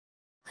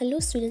Hello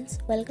students,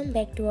 welcome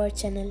back to our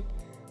channel.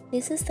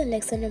 This is the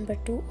lecture number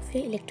 2 of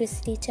your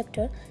electricity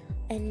chapter,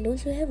 and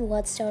those who have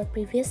watched our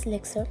previous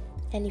lecture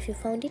and if you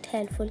found it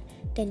helpful,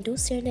 then do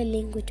share the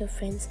link with your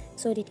friends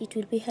so that it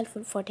will be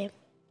helpful for them.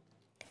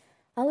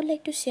 I would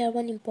like to share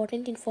one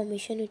important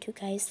information with you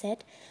guys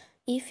that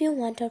if you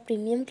want our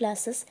premium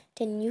classes,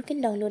 then you can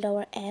download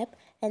our app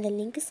and the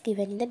link is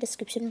given in the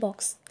description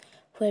box,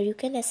 where you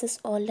can access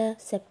all the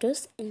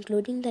chapters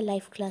including the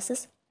live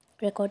classes,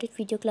 recorded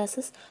video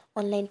classes,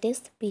 online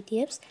tests,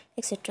 PDFs,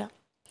 etc.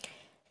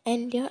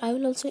 And there I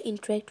will also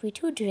interact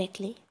with you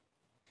directly.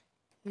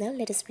 Now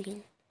let us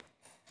begin.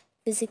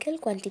 Physical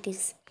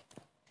quantities.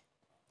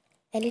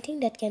 Anything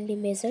that can be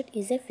measured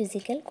is a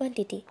physical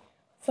quantity.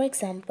 For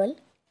example,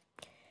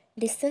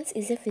 distance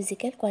is a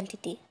physical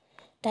quantity.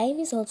 Time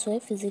is also a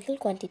physical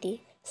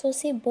quantity. So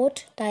say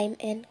both time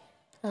and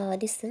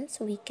distance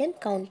we can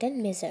count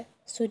and measure.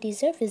 So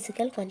these are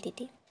physical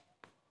quantity.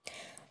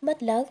 But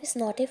love is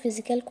not a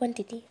physical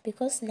quantity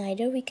because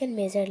neither we can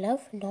measure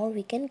love nor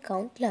we can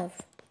count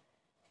love.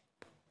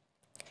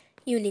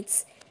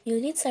 Units.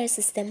 Units are a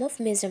system of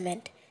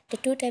measurement. The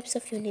two types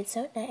of units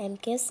are the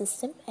MKS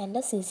system and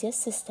the CGS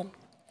system.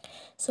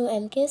 So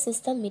MKS is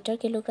the meter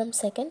kilogram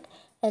second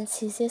and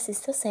CGS is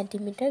the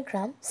centimeter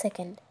gram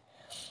second.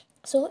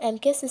 So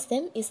MKS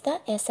system is the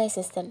SI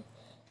system.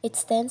 It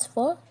stands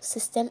for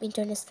System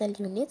International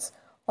Units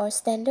or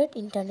Standard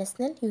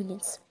International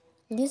Units.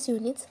 These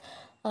units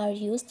are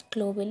used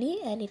globally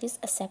and it is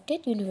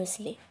accepted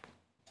universally.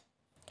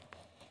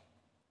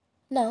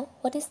 Now,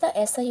 what is the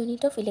SI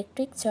unit of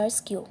electric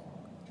charge Q?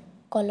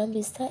 Coulomb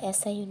is the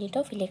SI unit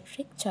of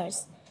electric charge.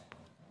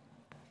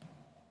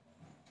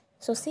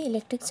 So see,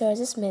 electric charge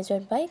is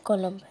measured by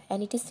Coulomb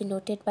and it is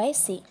denoted by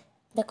C.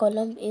 The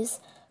Coulomb is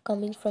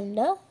coming from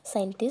the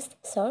scientist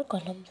Sir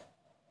Coulomb.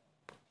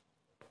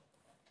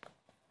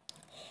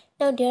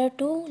 Now there are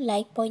two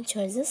like point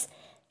charges.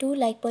 Two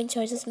like point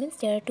charges means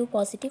there are two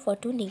positive or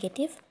two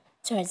negative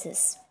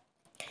charges.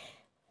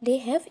 They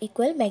have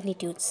equal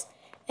magnitudes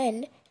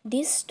and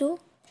these two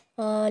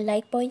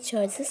like point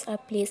charges are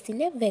placed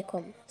in a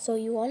vacuum. So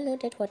you all know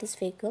that what is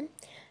vacuum,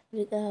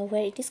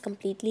 where it is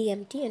completely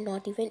empty and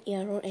not even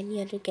air or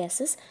any other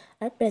gases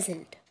are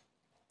present.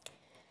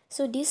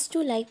 So these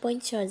two like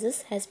point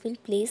charges has been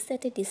placed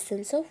at a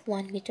distance of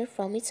 1 meter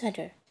from each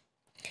other.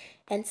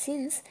 And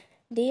since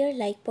they are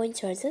like point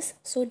charges,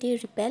 so they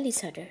repel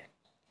each other.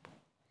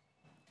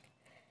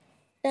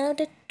 Now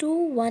the two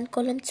 1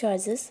 coulomb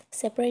charges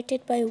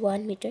separated by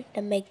 1 meter,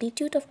 the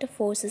magnitude of the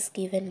force is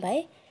given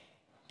by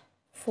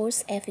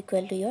force F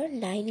equal to your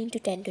 9 into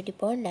 10 to the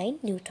power 9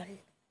 Newton.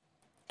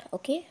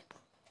 Okay.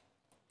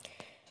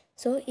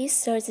 So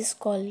each charge is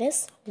called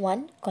as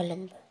 1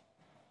 coulomb.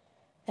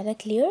 Am I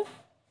clear?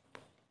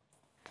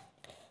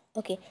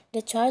 Okay.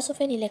 The charge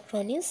of an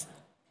electron is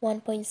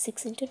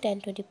 1.6 into 10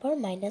 to the power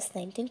minus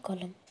 19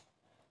 coulomb.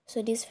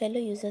 So this fellow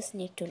users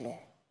need to know.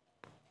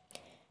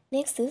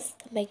 Next is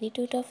the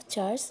magnitude of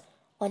charge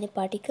on a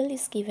particle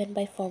is given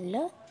by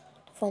formula.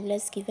 The formula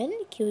is given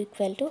Q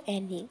equal to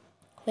NE,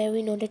 where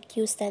we know that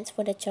Q stands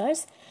for the charge,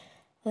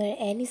 where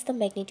N is the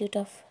magnitude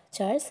of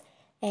charge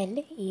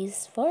and E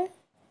is for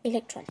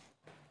electron.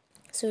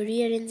 So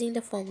rearranging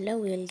the formula,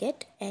 we will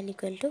get N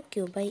equal to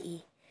Q by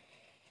E.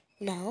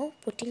 Now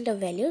putting the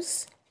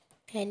values,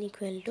 N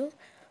equal to,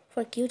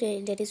 for Q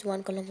that is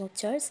 1 coulomb of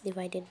charge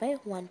divided by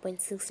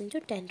 1.6 into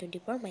 10 to the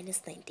power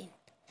minus 19.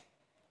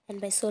 And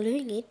by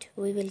solving it,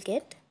 we will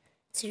get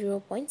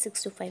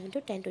 0.625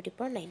 into 10 to the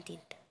power 19.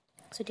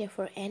 So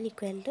therefore N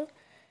equal to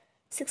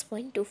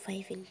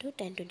 6.25 into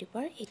 10 to the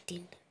power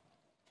 18.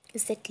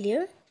 Is that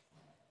clear?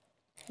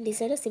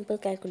 These are the simple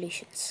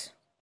calculations.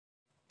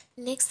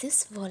 Next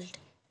is volt.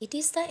 It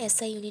is the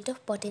SI unit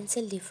of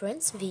potential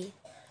difference V.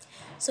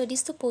 So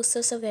these two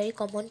posters are very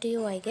common to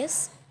you, I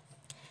guess.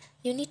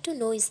 You need to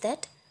know is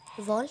that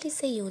volt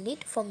is a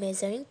unit for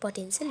measuring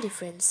potential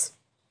difference.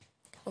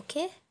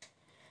 Okay.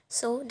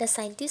 So the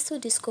scientist who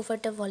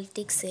discovered the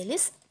voltaic cell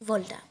is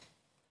Volta.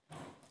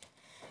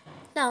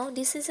 Now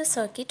this is a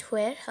circuit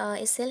where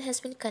a cell has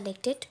been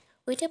connected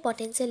with a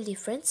potential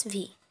difference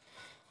V.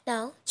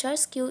 Now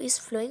charge Q is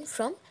flowing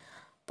from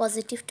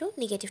positive to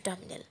negative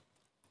terminal.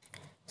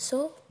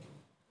 So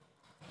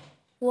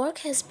work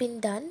has been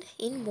done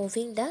in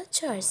moving the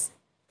charge.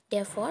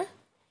 Therefore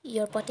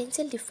your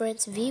potential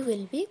difference V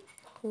will be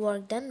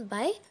work done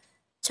by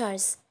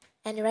charge.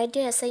 And write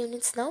their SI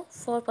units now.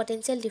 For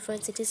potential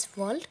difference it is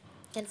volt,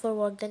 and for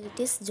work done it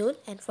is joule,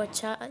 and for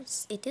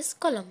charge it is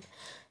coulomb.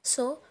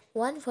 So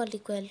 1 volt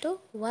equal to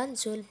 1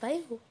 joule by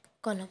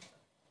coulomb.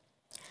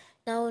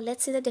 Now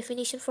let's see the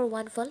definition for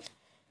 1 volt.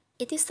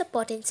 It is the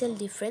potential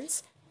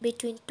difference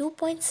between 2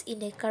 points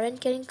in a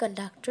current carrying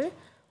conductor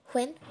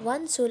when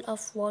 1 joule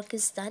of work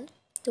is done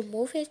to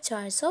move a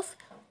charge of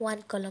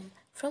 1 coulomb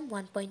from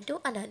one point to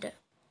another.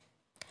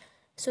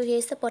 So here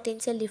is the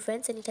potential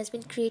difference and it has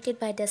been created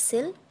by the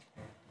cell.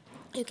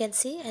 You can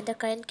see, and the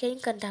current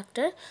carrying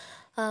conductor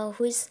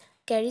which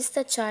carries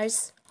the charge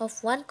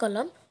of 1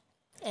 coulomb,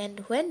 and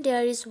when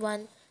there is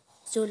one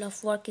joule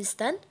of work is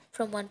done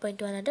from one point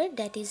to another,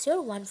 that is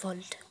your 1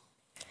 volt.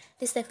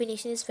 This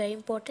definition is very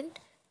important.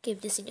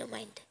 Keep this in your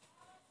mind.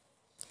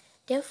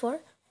 Therefore,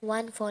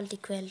 1 volt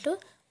equal to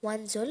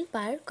 1 joule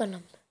per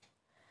coulomb.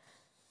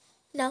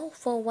 Now,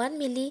 for 1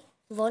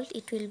 millivolt,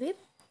 it will be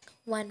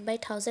 1 by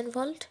 1000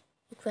 volt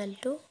equal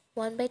to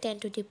 1 by 10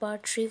 to the power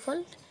 3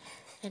 volt,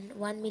 and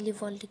 1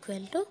 millivolt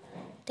equal to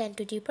 10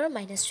 to the power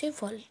minus 3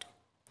 volt.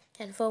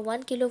 And for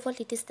 1 kilovolt,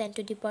 it is 10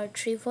 to the power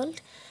 3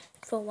 volt.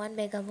 For 1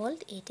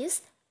 megavolt, it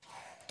is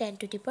 10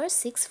 to the power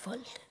 6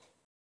 volt.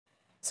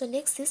 So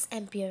next is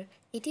ampere.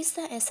 It is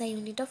the SI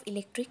unit of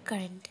electric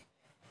current.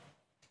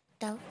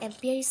 Now,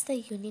 ampere is the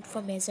unit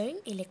for measuring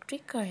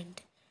electric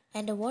current,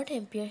 and the word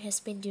ampere has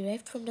been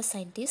derived from the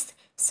scientist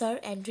Sir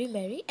Andrew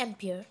Mary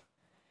Ampere.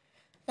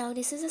 Now,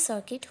 this is a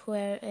circuit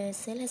where a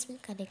cell has been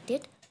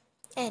connected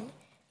and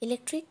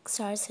electric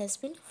charge has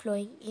been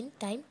flowing in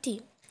time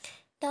t.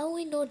 Now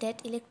we know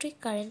that electric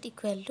current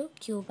equal to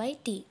Q by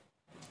T.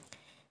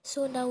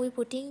 So now we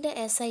putting the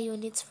SI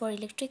units for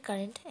electric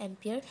current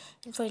ampere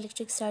and for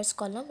electric charge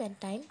coulomb and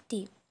time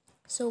t.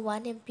 So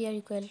 1 ampere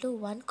equal to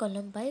 1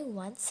 coulomb by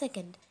 1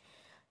 second.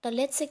 Now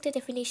let's check the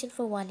definition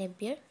for 1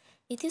 ampere.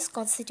 It is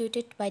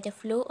constituted by the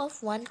flow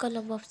of 1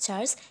 coulomb of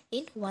charge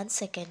in 1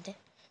 second.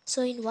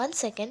 So in 1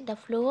 second, the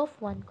flow of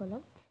 1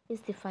 coulomb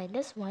is defined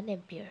as 1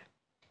 ampere.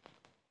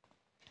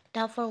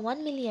 Now for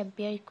 1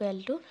 milliampere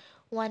equal to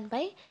 1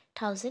 by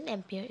 1000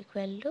 ampere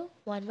equal to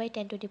 1 by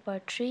 10 to the power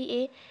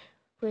 3a,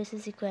 which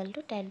is equal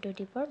to 10 to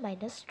the power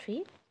minus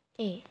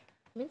 3a,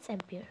 means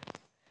ampere.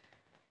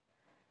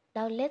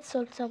 Now let's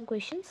solve some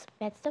questions.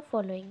 Match the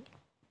following.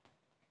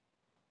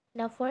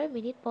 Now for a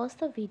minute, pause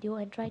the video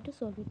and try to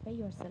solve it by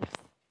yourselves.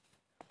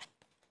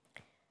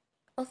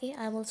 Okay,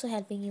 I'm also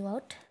helping you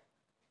out.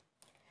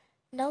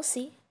 Now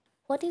see,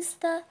 what is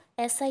the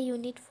SI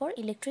unit for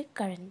electric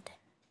current?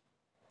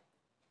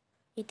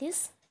 It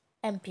is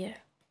ampere,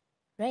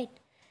 right?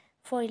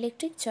 For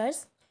electric charge,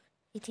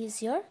 it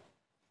is your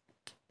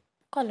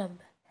coulomb,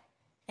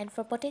 and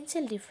for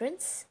potential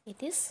difference,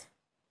 it is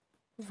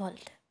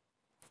volt.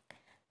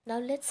 Now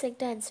let's check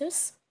the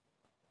answers.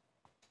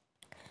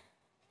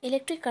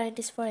 Electric current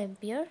is for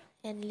ampere,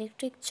 and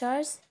electric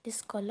charge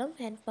is coulomb,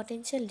 and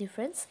potential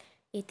difference,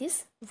 it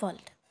is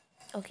volt.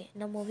 Okay,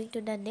 now moving to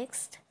the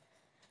next.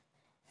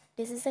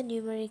 This is the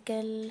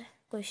numerical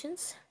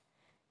questions,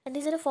 and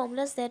these are the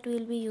formulas that we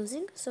will be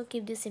using, so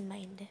keep this in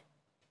mind.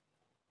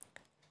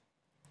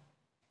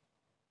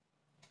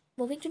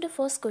 Moving to the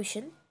first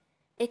question.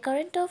 A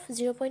current of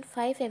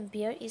 0.5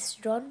 ampere is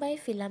drawn by a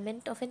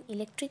filament of an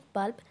electric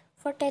bulb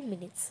for 10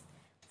 minutes.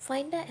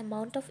 Find the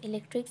amount of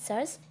electric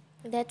charge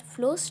that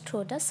flows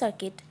through the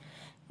circuit.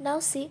 Now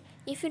see,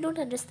 if you don't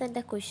understand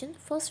the question,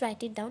 first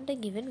write it down the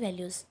given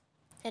values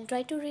and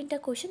try to read the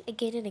question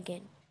again and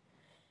again.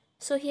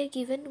 So here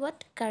given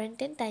what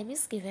current and time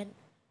is given.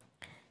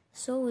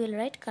 So we will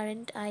write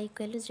current I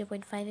equal to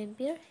 0.5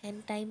 ampere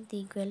and time t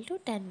equal to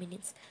 10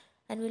 minutes.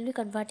 And we will be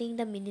converting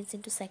the minutes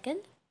into second.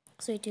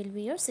 So it will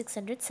be your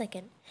 600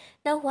 second.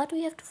 Now what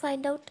we have to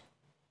find out?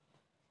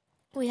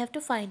 We have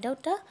to find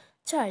out the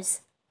charge.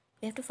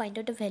 We have to find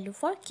out the value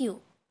for Q.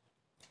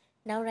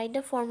 Now write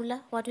the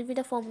formula. What will be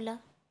the formula?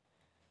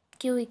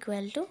 Q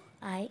equal to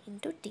I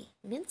into T,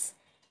 means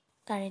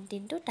current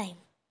into time.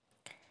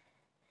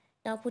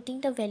 Now putting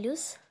the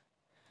values,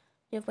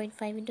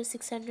 0.5 into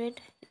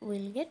 600, we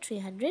will get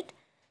 300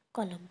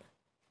 coulomb.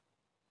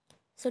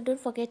 So don't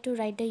forget to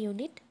write the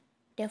unit.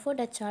 Therefore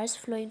the charge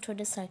flowing through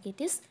the circuit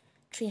is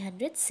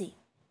 300 C.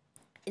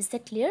 Is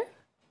that clear?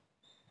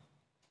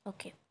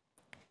 Okay.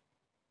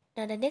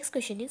 Now the next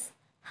question is,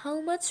 how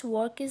much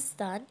work is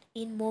done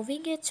in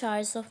moving a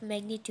charge of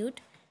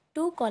magnitude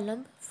 2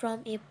 coulomb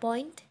from a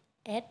point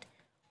at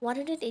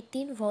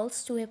 118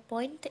 volts to a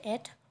point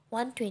at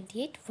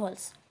 128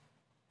 volts?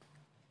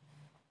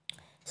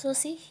 So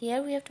see,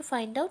 here we have to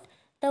find out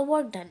the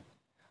work done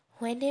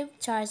when a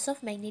charge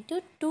of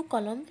magnitude 2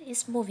 coulomb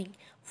is moving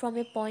from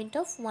a point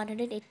of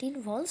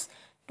 118 volts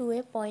to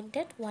a point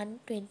at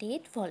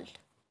 128 volt.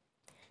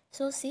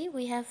 So see,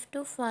 we have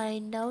to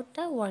find out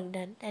the work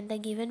done, and the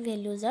given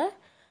values are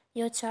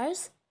your charge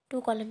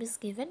 2 coulomb is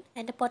given,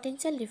 and the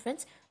potential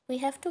difference we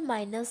have to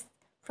minus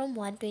from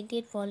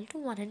 128 volt to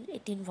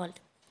 118 volt.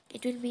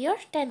 It will be your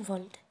 10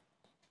 volt.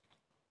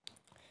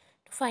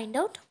 To find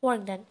out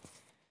work done.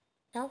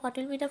 Now what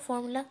will be the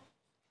formula?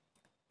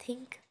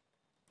 Think.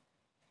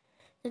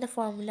 So the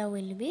formula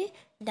will be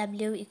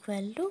W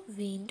equal to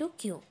V into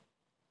Q.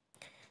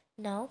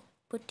 Now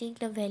putting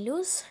the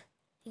values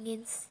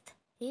against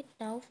it,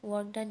 now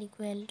work done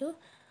equal to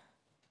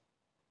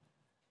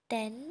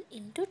 10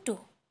 into 2.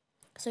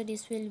 So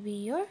this will be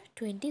your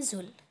 20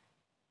 joule.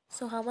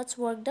 So how much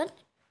work done?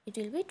 It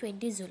will be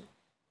 20 joule.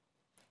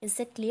 Is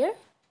that clear?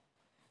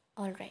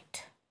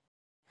 Alright.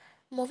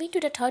 Moving to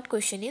the third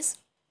question is,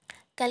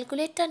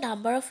 calculate the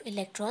number of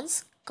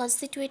electrons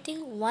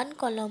constituting 1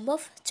 coulomb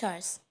of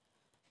charge,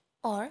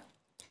 or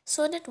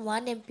so that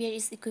 1 ampere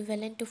is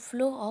equivalent to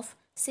flow of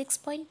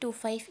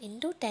 6.25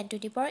 into 10 to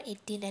the power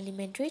 18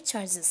 elementary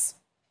charges.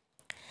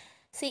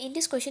 See, in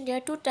this question there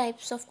are two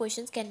types of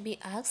questions can be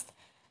asked.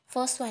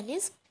 First one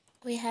is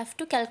we have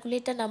to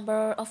calculate the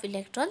number of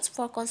electrons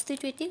for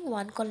constituting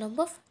one coulomb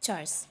of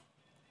charge.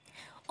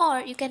 Or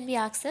you can be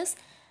asked as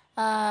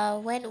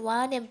when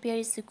 1 ampere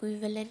is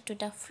equivalent to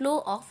the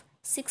flow of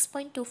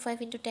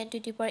 6.25 into 10 to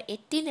the power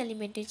 18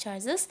 elementary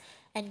charges,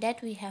 and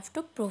that we have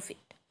to prove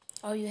it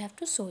or you have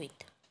to show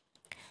it.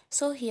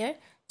 So here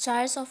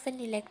charge of an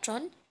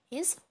electron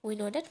is, we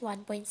know that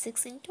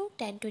 1.6 into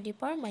 10 to the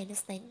power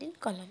minus 19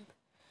 coulomb,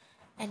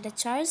 and the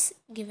charge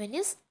given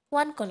is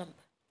 1 coulomb.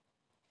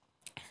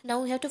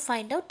 Now we have to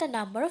find out the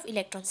number of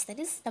electrons, that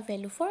is the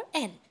value for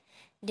n.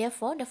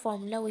 Therefore the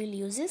formula we will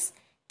use is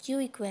Q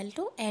equal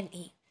to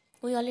Ne.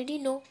 We already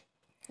know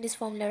this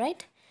formula,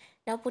 right?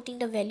 Now putting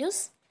the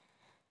values,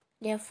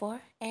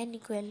 therefore n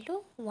equal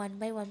to 1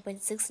 by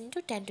 1.6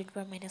 into 10 to the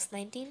power minus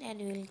 19, and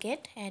we will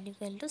get n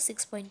equal to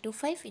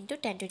 6.25 into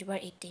 10 to the power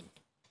 18.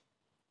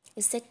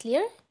 Is that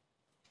clear?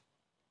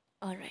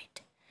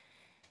 Alright.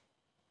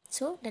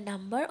 So the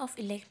number of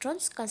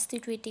electrons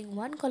constituting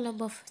one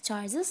coulomb of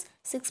charge is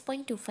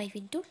 6.25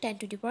 into 10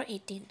 to the power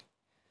 18.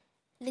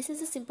 This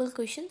is a simple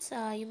question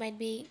you might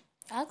be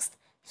asked,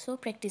 so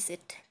practice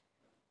it.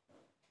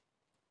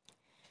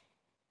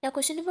 Now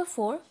question number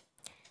 4.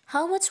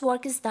 How much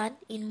work is done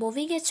in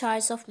moving a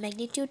charge of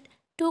magnitude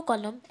 2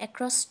 coulomb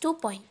across 2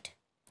 points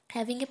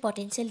having a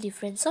potential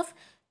difference of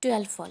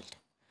 12 volt?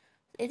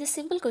 It is a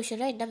simple question,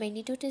 right? The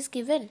magnitude is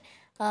given,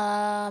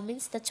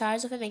 means the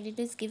charge of a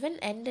magnitude is given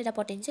and the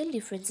potential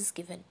difference is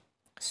given.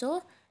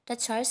 So the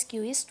charge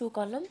Q is 2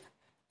 coulomb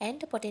and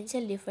the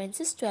potential difference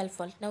is 12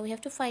 volt. Now we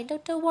have to find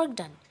out the work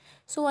done.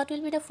 So what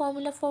will be the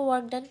formula for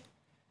work done?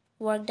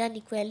 Work done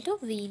equal to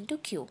V into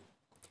Q.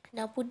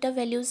 Now put the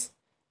values.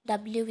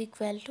 W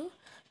equal to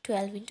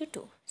 12 into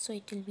 2. So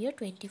it will be a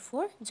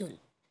 24 joule.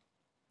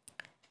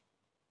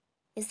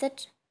 Is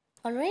that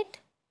alright?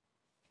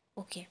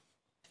 Okay.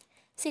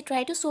 See,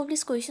 try to solve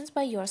these questions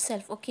by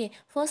yourself. Okay,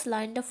 first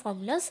learn the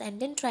formulas and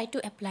then try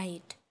to apply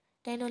it.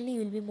 Then only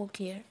you will be more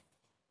clear.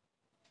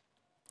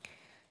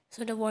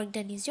 So the work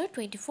done is your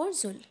 24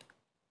 joule.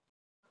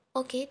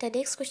 Okay, the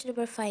next question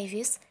number 5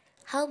 is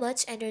how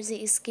much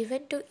energy is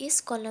given to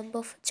each coulomb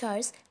of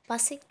charge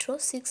passing through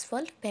 6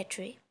 volt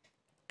battery?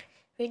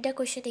 Read the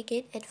question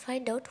again and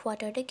find out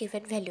what are the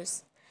given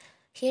values.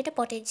 Here the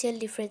potential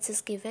difference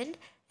is given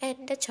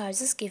and the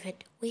charge is given.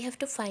 We have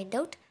to find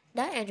out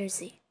the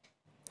energy.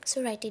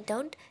 So write it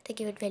down, the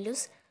given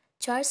values.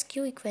 Charge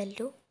Q equal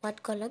to 1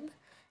 coulomb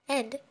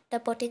and the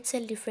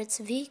potential difference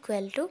V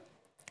equal to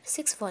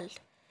 6 volt.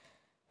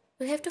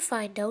 We have to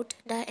find out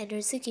the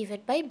energy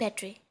given by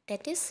battery,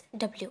 that is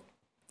W.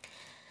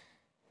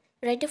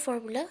 Write the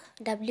formula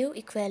W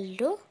equal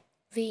to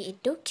V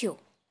into Q.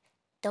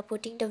 Now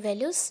putting the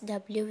values,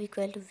 W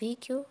equal to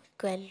VQ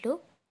equal to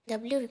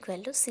W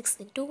equal to 6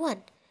 into 1.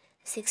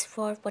 6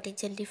 for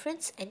potential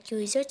difference and Q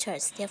is your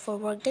charge. Therefore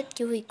work done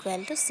Q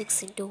equal to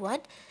 6 into 1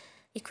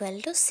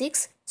 equal to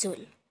 6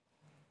 joule.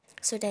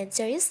 So the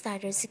answer is the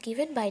energy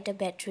given by the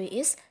battery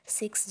is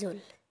 6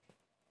 joule.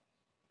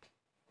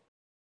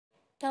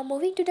 Now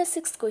moving to the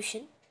sixth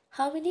question.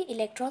 How many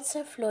electrons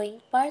are flowing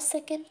per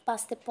second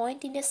past the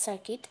point in a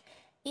circuit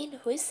in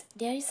which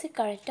there is a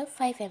current of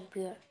 5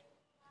 ampere?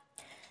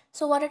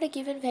 So what are the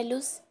given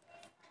values?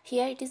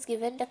 Here it is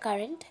given the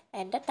current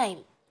and the time.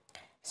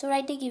 So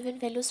write the given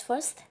values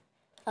first.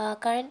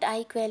 Current I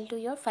equal to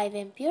your 5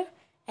 ampere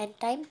and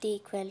time t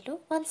equal to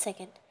 1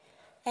 second.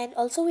 And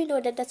also we know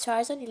that the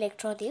charge on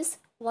electron is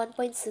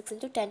 1.6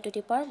 into 10 to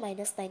the power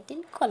minus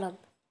 19 coulomb.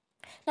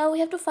 Now we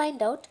have to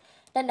find out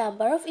the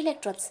number of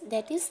electrons,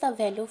 that is the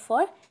value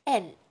for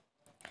n.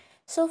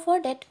 So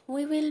for that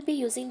we will be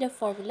using the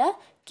formula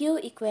Q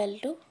equal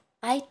to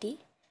IT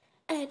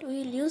and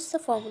we will use the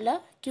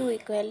formula Q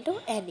equal to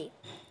Ne.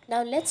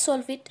 Now let's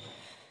solve it.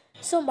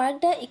 So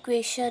mark the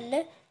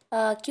equation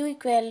Q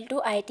equal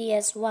to IT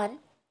as 1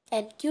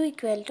 and Q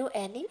equal to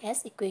Ne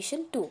as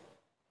equation 2.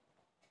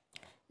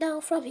 Now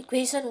from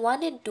equation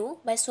 1 and 2,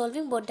 by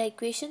solving both the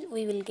equation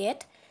we will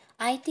get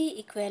IT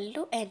equal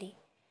to Ne.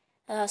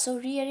 So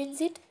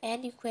rearrange it,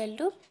 N equal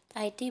to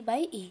IT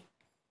by E.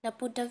 Now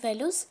put the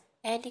values,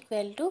 N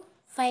equal to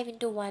 5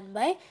 into 1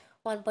 by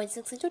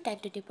 1.6 into 10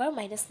 to the power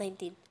minus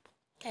 19.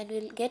 And we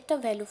will get the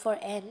value for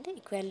N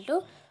equal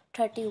to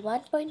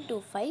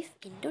 31.25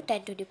 into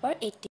 10 to the power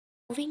 18.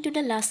 Moving to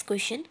the last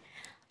question.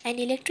 An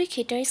electric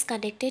heater is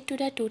connected to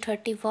the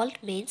 230 volt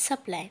main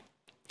supply.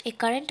 A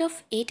current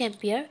of 8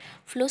 ampere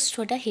flows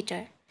through the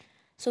heater.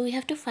 So we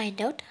have to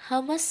find out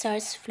how much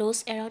charge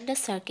flows around the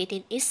circuit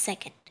in each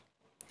second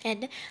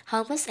and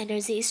how much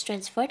energy is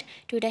transferred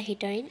to the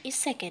heater in each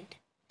second.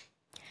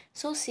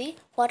 So see,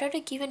 what are the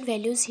given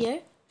values here?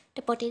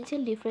 The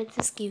potential difference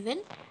is given,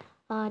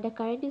 the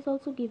current is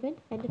also given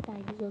and the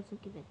time is also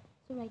given.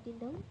 So write it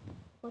down.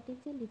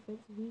 Potential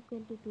difference V equal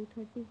to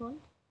 230 volt,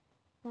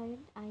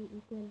 current I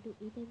equal to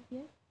 8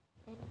 ampere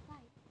and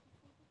time is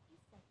given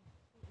each second.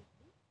 So it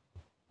is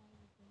time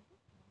equal to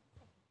 1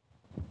 second.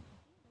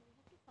 Okay, now we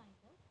have to find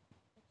out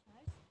the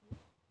charge Q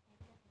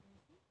and the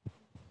energy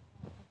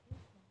which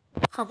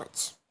appears how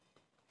much.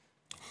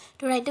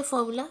 To write the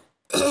formula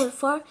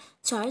for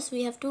charge,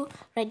 we have to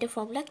write the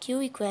formula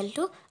Q equal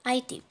to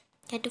IT.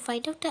 And to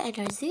find out the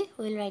energy,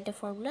 we will write the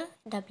formula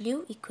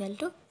W equal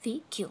to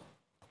VQ.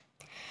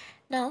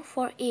 Now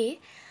for A,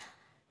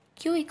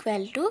 Q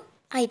equal to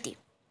IT.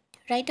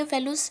 Write the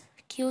values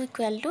Q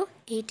equal to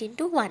 8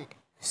 into 1.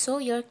 So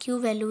your Q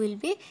value will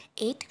be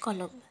 8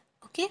 column.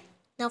 Okay.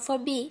 Now for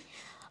B,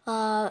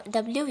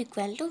 W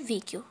equal to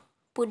VQ.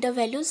 Put the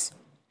values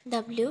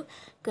W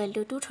equal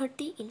to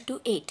 230 into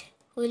 8.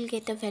 We will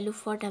get the value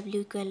for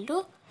W equal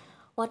to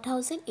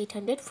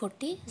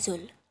 1840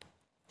 joule.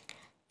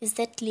 Is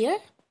that clear?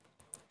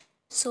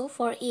 So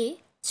for A,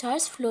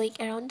 charge flowing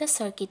around the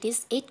circuit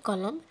is 8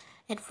 coulomb,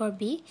 and for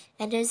B,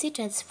 energy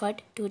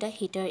transferred to the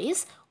heater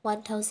is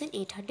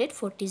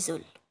 1840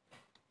 joule.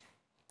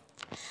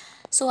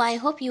 So I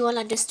hope you all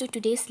understood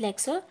today's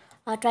lecture.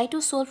 Try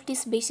to solve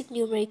these basic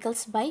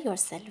numericals by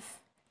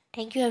yourself.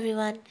 Thank you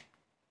everyone.